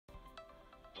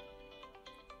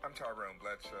I'm Tyrone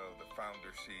Bledso, the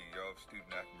founder, CEO of Student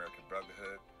African American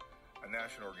Brotherhood, a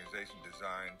national organization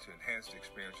designed to enhance the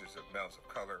experiences of males of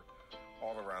color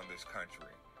all around this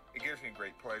country. It gives me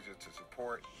great pleasure to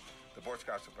support the Boy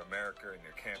Scouts of America in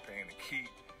their campaign to keep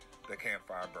the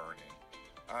campfire burning.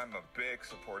 I'm a big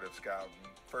supporter of scouting.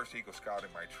 First Eagle Scout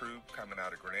in my troop, coming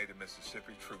out of Grenada,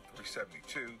 Mississippi, Troop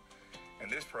 372.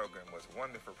 And this program was a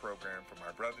wonderful program for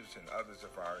my brothers and others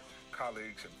of our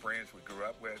colleagues and friends we grew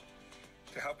up with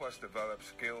to help us develop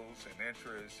skills and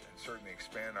interests and certainly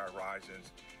expand our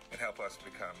horizons and help us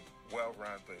become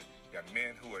well-rounded young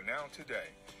men who are now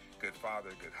today good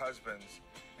fathers, good husbands,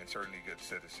 and certainly good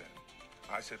citizens.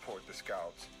 I support the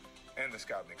Scouts and the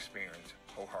Scouting experience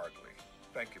wholeheartedly.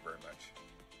 Thank you very much.